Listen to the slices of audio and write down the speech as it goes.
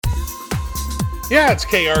Yeah, it's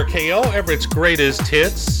KRKO, Everett's greatest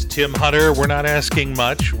hits. Tim Hunter, we're not asking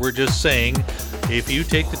much. We're just saying, if you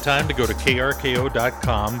take the time to go to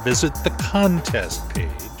krko.com, visit the contest page,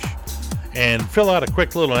 and fill out a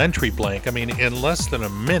quick little entry blank, in less than a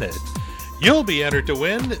minute, you'll be entered to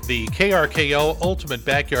win the KRKO Ultimate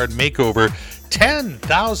Backyard Makeover,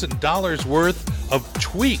 $10,000 worth of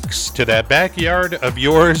tweaks to that backyard of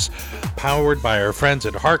yours, powered by our friends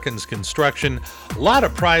at Harkins Construction. A lot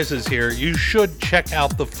of prizes here. You should check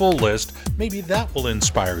out the full list. Maybe that will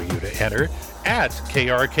inspire you to enter at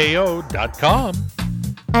krko.com.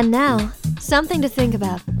 And now, something to think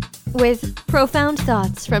about with Profound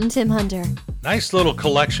Thoughts from Tim Hunter. Nice little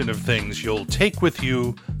collection of things you'll take with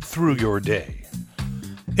you through your day.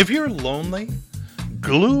 If you're lonely,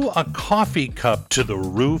 glue a coffee cup to the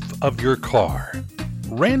roof of your car.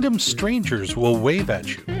 Random strangers will wave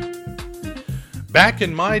at you. Back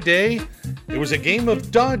in my day, it was a game of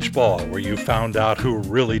dodgeball where you found out who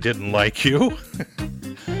really didn't like you.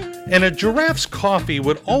 And a giraffe's coffee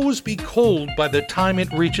would always be cold by the time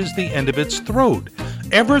it reaches the end of its throat.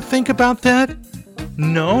 Ever think about that?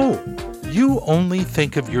 No, you only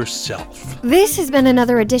think of yourself. This has been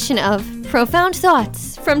another edition of Profound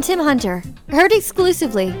Thoughts from Tim Hunter, heard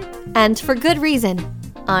exclusively, and for good reason,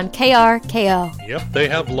 on KRKO. Yep, they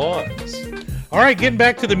have laws. All right, getting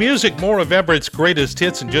back to the music, more of Everett's greatest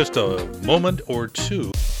hits in just a moment or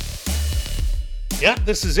two. Yeah,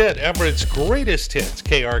 this is it, Everett's greatest hits,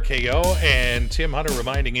 KRKO, and Tim Hunter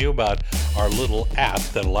reminding you about our little app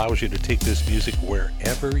that allows you to take this music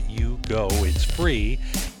wherever you go. It's free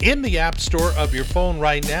in the App Store of your phone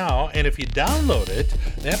right now, and if you download it,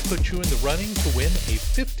 that puts you in the running to win a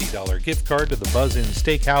 $50 gift card to the Buzz Inn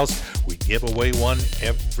Steakhouse. We give away one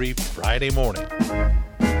every Friday morning.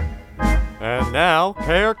 And now,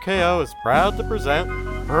 KRKO is proud to present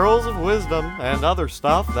Pearls of Wisdom and other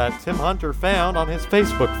stuff that Tim Hunter found on his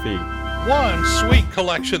Facebook feed. One sweet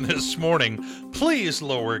collection this morning. Please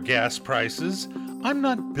lower gas prices. I'm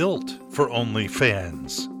not built for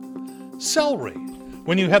OnlyFans. Celery.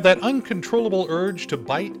 When you have that uncontrollable urge to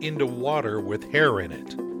bite into water with hair in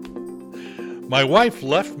it. My wife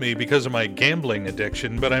left me because of my gambling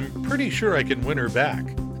addiction, but I'm pretty sure I can win her back.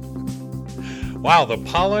 Wow, the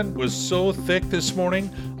pollen was so thick this morning,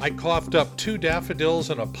 I coughed up 2 daffodils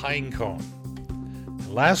and a pine cone.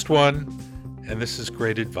 Last one, and this is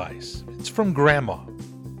great advice. It's from Grandma.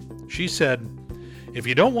 She said, if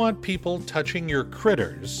you don't want people touching your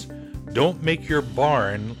critters, don't make your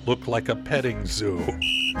barn look like a petting zoo.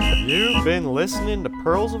 You've been listening to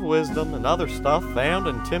Pearls of Wisdom and other stuff found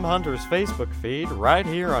in Tim Hunter's Facebook feed right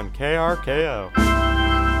here on KRKO.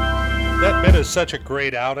 That bit is such a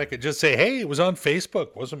great out. I could just say, hey, it was on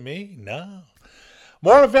Facebook. Wasn't me? No.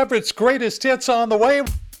 More of Everett's greatest hits on the way.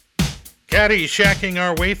 Caddy-shacking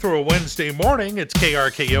our way through a Wednesday morning. It's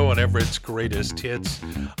KRKO and Everett's greatest hits.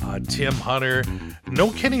 Tim Hunter.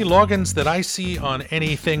 No Kenny Loggins that I see on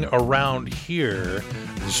anything around here.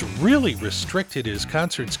 He's really restricted his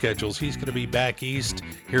concert schedules. He's going to be back east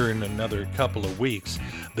here in another couple of weeks.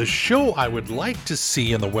 The show I would like to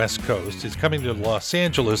see in the West Coast is coming to Los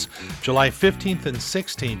Angeles July 15th and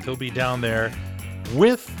 16th. He'll be down there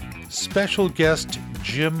with special guest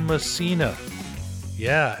Jim Messina.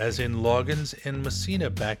 Yeah, as in Loggins and Messina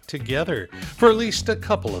back together for at least a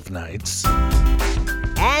couple of nights.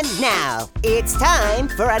 And now, it's time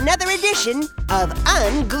for another edition of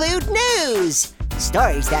Unglued News.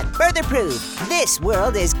 Stories that further prove this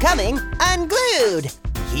world is coming unglued.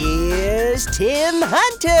 Here's Tim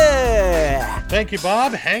Hunter. Thank you,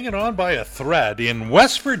 Bob. Hanging on by a thread. In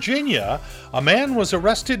West Virginia, a man was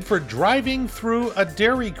arrested for driving through a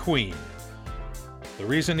Dairy Queen. The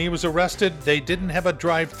reason he was arrested, they didn't have a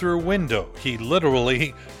drive-through window. He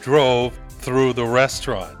literally drove through the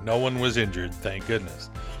restaurant. No one was injured, thank goodness.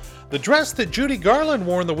 The dress that Judy Garland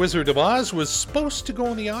wore in The Wizard of Oz was supposed to go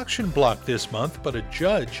on the auction block this month, but a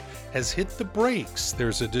judge has hit the brakes.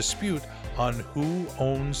 There's a dispute on who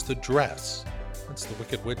owns the dress. That's the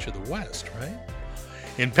Wicked Witch of the West, right?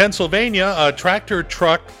 In Pennsylvania, a tractor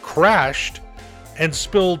truck crashed and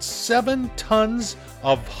spilled 7 tons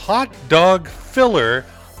of hot dog filler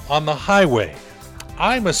on the highway.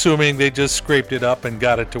 I'm assuming they just scraped it up and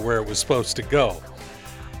got it to where it was supposed to go.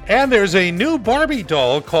 And there's a new Barbie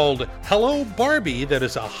doll called Hello Barbie that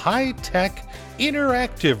is a high-tech,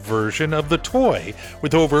 interactive version of the toy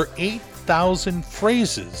with over 8,000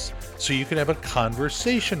 phrases, so you can have a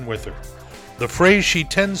conversation with her. The phrase she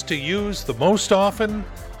tends to use the most often,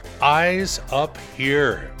 eyes up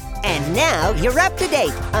here. And now you're up to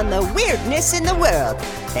date on the weirdness in the world,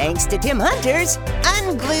 thanks to Tim Hunter's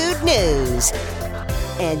Unglued News.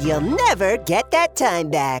 and you'll never get that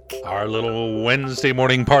time back. Our little Wednesday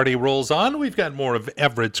morning party rolls on. We've got more of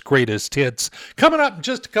Everett's greatest hits coming up in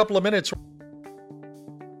just a couple of minutes.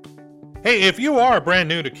 Hey, if you are brand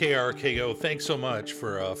new to KRKO, thanks so much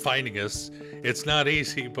for finding us. It's not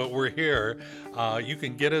easy, but we're here. You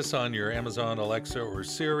can get us on your Amazon Alexa or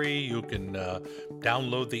Siri. You can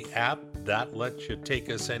download the app. That lets you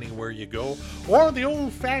take us anywhere you go. Or the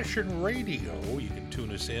old-fashioned radio. You can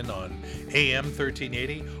tune us in on AM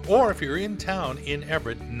 1380. Or if you're in town in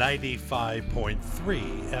Everett, 95.3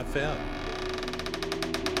 FM.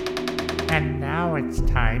 And now it's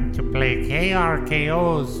time to play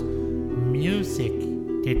KRKO's Music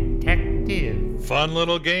Detective. Fun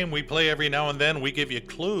little game we play every now and then. We give you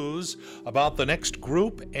clues about the next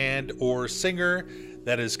group and or singer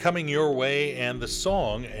that is coming your way and the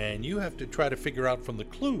song, and you have to try to figure out from the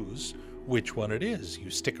clues which one it is. You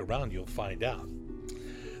stick around, you'll find out.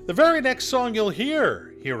 The very next song you'll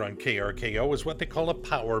hear here on KRKO is what they call a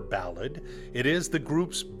power ballad. It is the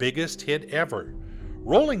group's biggest hit ever.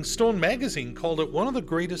 Rolling Stone magazine called it one of the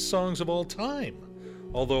greatest songs of all time,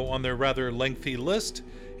 although on their rather lengthy list,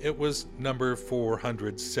 it was number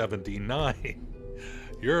 479.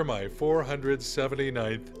 You're my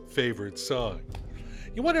 479th favorite song.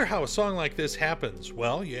 You wonder how a song like this happens.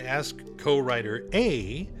 Well, you ask co-writer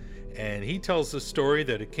A, and he tells the story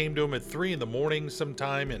that it came to him at 3 in the morning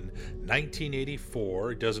sometime in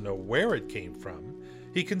 1984. Doesn't know where it came from.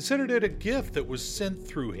 He considered it a gift that was sent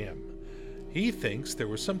through him. He thinks there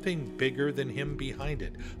was something bigger than him behind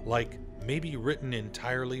it, like maybe written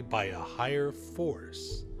entirely by a higher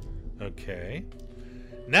force. Okay.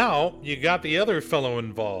 Now, you got the other fellow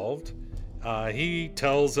involved. He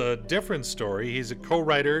tells a different story. He's a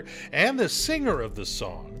co-writer and the singer of the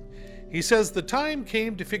song. He says the time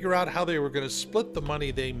came to figure out how they were going to split the money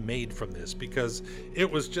they made from this, because it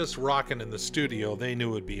was just rocking in the studio. They knew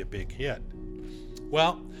it would be a big hit.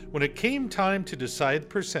 Well, when it came time to decide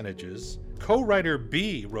percentages, co-writer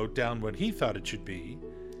B wrote down what he thought it should be,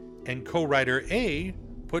 and co-writer A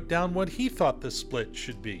put down what he thought the split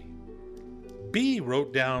should be. B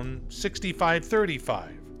wrote down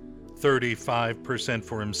 65-35, 35%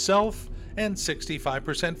 for himself and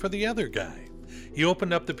 65% for the other guy. He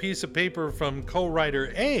opened up the piece of paper from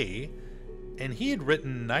co-writer A, and he had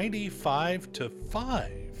written 95-5.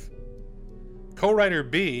 Co-writer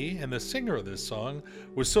B and the singer of this song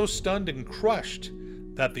was so stunned and crushed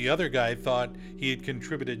that the other guy thought he had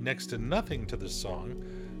contributed next to nothing to the song.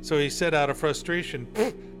 So he said out of frustration,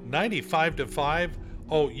 95-5,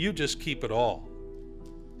 oh, you just keep it all.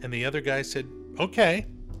 And the other guy said, okay.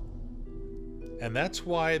 And that's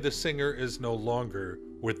why the singer is no longer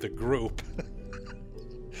with the group.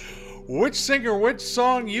 Which singer, which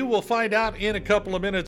song, you will find out in a couple of minutes.